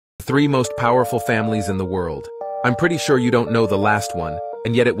Three most powerful families in the world. I'm pretty sure you don't know the last one,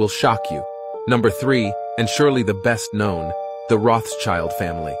 and yet it will shock you. Number 3, and surely the best known, the Rothschild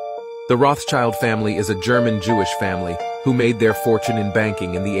family. The Rothschild family is a German Jewish family who made their fortune in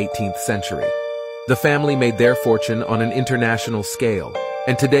banking in the 18th century. The family made their fortune on an international scale,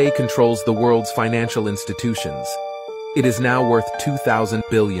 and today controls the world's financial institutions. It is now worth $2,000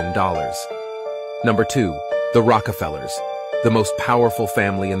 billion. Number 2, the Rockefellers, the most powerful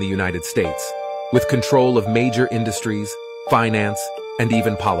family in the United States, with control of major industries, finance, and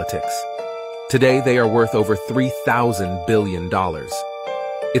even politics. Today, they are worth over $3,000 billion.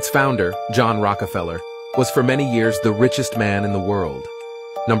 Its founder, John Rockefeller, was for many years the richest man in the world.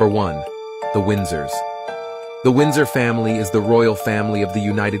 Number 1, the Windsors. The Windsor family is the royal family of the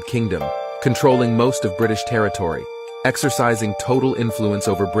United Kingdom, controlling most of British territory, exercising total influence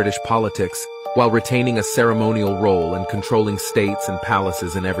over British politics while retaining a ceremonial role and controlling states and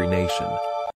palaces in every nation.